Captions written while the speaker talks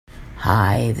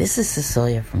Hi, this is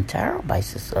Cecilia from Tarot by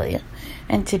Cecilia,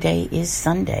 and today is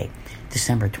Sunday,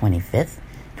 December 25th,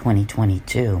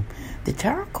 2022. The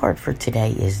tarot card for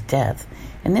today is Death,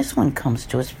 and this one comes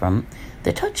to us from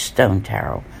the Touchstone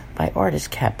Tarot by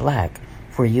artist Cat Black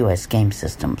for U.S. Game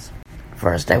Systems.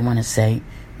 First, I want to say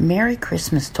Merry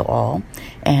Christmas to all,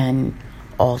 and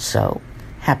also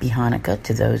Happy Hanukkah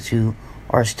to those who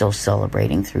are still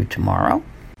celebrating through tomorrow.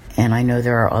 And I know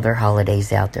there are other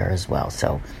holidays out there as well,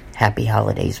 so happy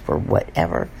holidays for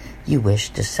whatever you wish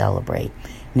to celebrate.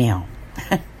 Now,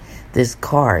 this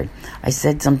card, I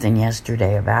said something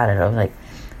yesterday about it. I was like,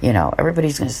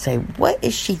 everybody's going to say, what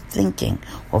is she thinking?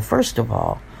 Well, first of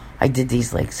all, I did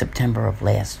these like September of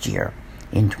last year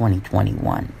in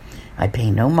 2021. I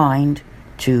pay no mind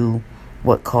to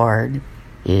what card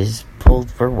is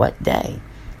pulled for what day.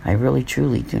 I really,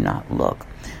 truly do not look.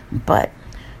 But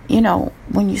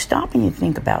when you stop and you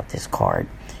think about this card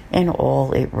and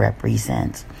all it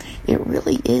represents, it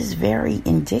really is very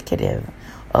indicative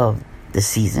of the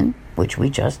season, which we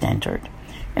just entered,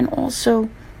 and also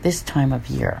this time of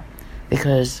year,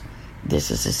 because this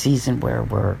is a season where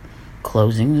we're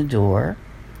closing the door,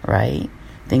 right?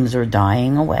 Things are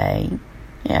dying away.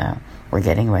 Yeah, we're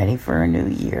getting ready for a new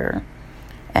year.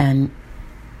 And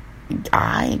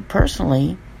I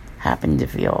personally happen to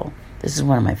feel this is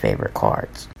one of my favorite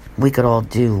cards. We could all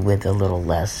do with a little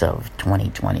less of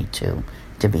 2022,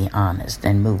 to be honest,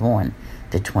 and move on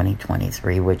to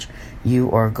 2023, which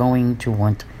you are going to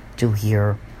want to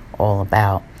hear all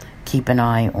about. Keep an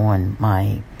eye on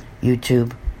my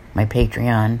YouTube, my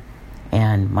Patreon,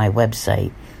 and my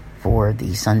website for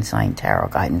the Sun Sign Tarot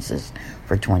Guidances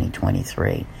for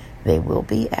 2023. They will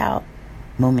be out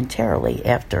momentarily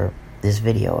after this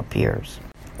video appears,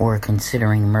 or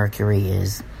considering Mercury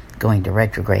is going to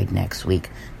retrograde next week,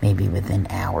 maybe within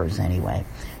hours anyway,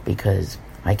 because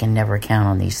I can never count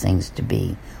on these things to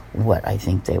be what I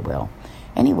think they will.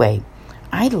 Anyway,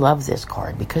 I love this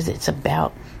card because it's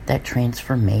about that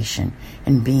transformation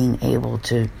and being able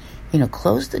to,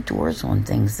 close the doors on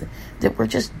things that we're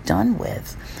just done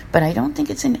with. But I don't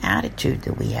think it's an attitude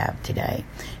that we have today.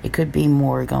 It could be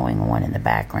more going on in the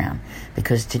background,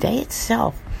 because today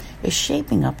itself is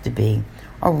shaping up to be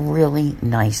a really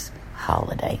nice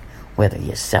holiday, whether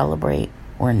you celebrate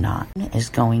or not. Is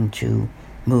going to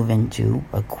move into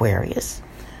Aquarius,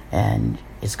 and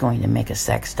it's going to make a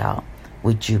sextile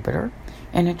with Jupiter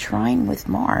and a trine with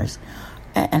Mars.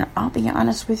 And I'll be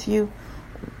honest with you,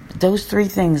 those three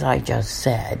things I just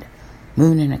said,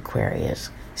 Moon in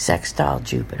Aquarius, sextile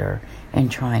Jupiter,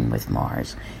 and trine with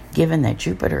Mars, given that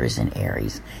Jupiter is in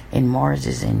Aries and Mars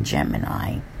is in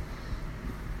Gemini,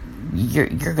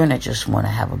 you're going to just want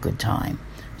to have a good time.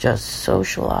 Just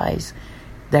socialize.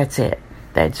 That's it.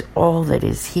 That's all that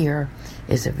is here,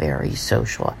 is a very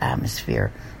social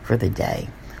atmosphere for the day.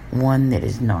 One that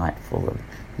is not full of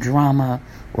drama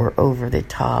or over the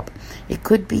top. It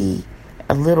could be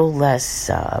a little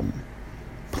less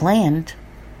planned,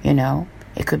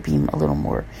 It could be a little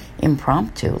more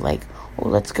impromptu, like,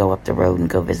 let's go up the road and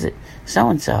go visit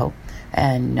so-and-so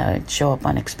and show up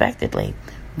unexpectedly.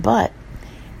 But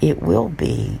it will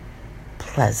be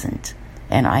pleasant.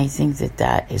 And I think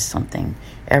that is something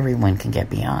everyone can get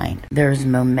behind. There's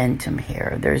momentum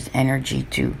here. There's energy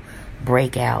to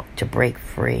break out, to break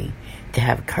free, to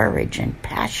have courage and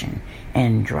passion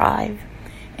and drive,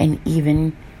 and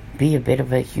even be a bit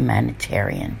of a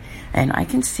humanitarian. And I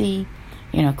can see,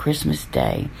 Christmas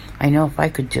Day, I know if I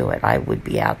could do it, I would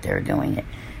be out there doing it.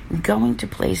 Going to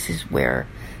places where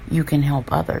you can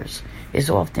help others is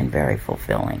often very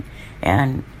fulfilling.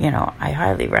 And, I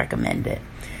highly recommend it.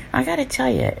 I gotta tell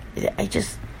you,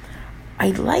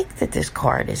 I like that this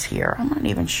card is here. I'm not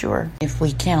even sure. If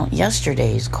we count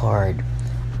yesterday's card,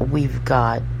 we've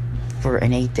got, for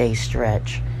an 8-day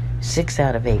stretch, 6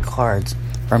 out of 8 cards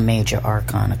are major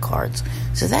arcana cards.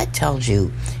 So that tells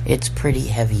you it's pretty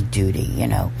heavy duty,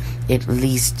 at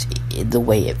least the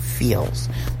way it feels.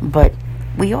 But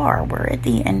we're at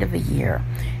the end of a year.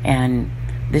 And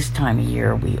this time of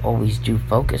year, we always do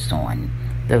focus on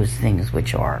those things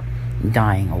which are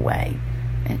dying away,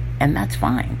 and that's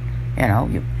fine.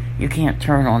 You can't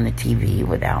turn on the TV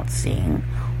without seeing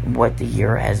what the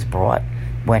year has brought,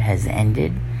 what has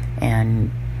ended,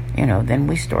 and then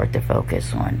we start to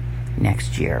focus on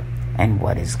next year and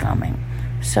what is coming.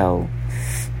 So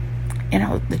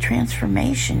the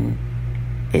transformation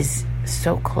is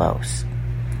so close.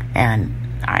 And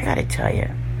I gotta tell you,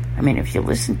 if you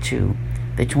listen to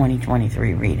the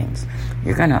 2023 readings,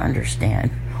 you're going to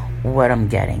understand what I'm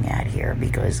getting at here,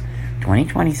 because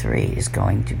 2023 is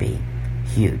going to be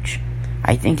huge.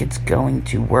 I think it's going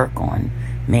to work on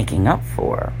making up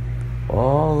for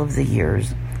all of the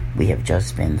years we have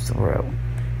just been through,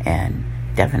 and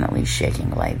definitely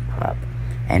shaking life up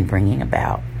and bringing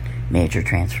about major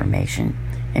transformation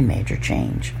and major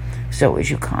change. So as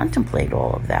you contemplate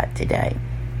all of that today,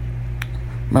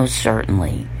 most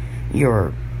certainly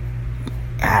your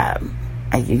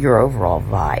overall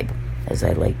vibe, as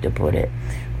I like to put it,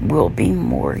 will be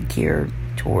more geared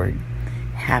toward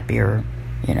happier,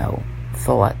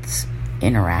 thoughts,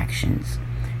 interactions,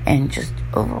 and just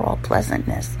overall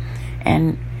pleasantness.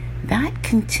 And that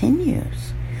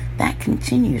continues. That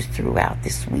continues throughout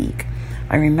this week.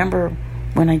 I remember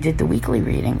when I did the weekly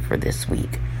reading for this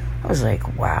week, I was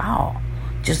like, wow,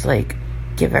 just like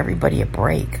give everybody a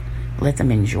break. Let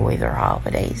them enjoy their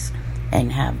holidays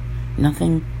and have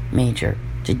nothing major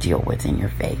to deal with in your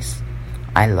face.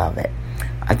 I love it.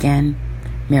 Again,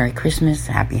 Merry Christmas,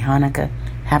 Happy Hanukkah,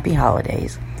 Happy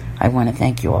Holidays. I want to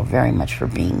thank you all very much for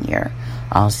being here.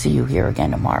 I'll see you here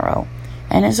again tomorrow.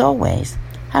 And as always,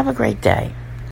 have a great day.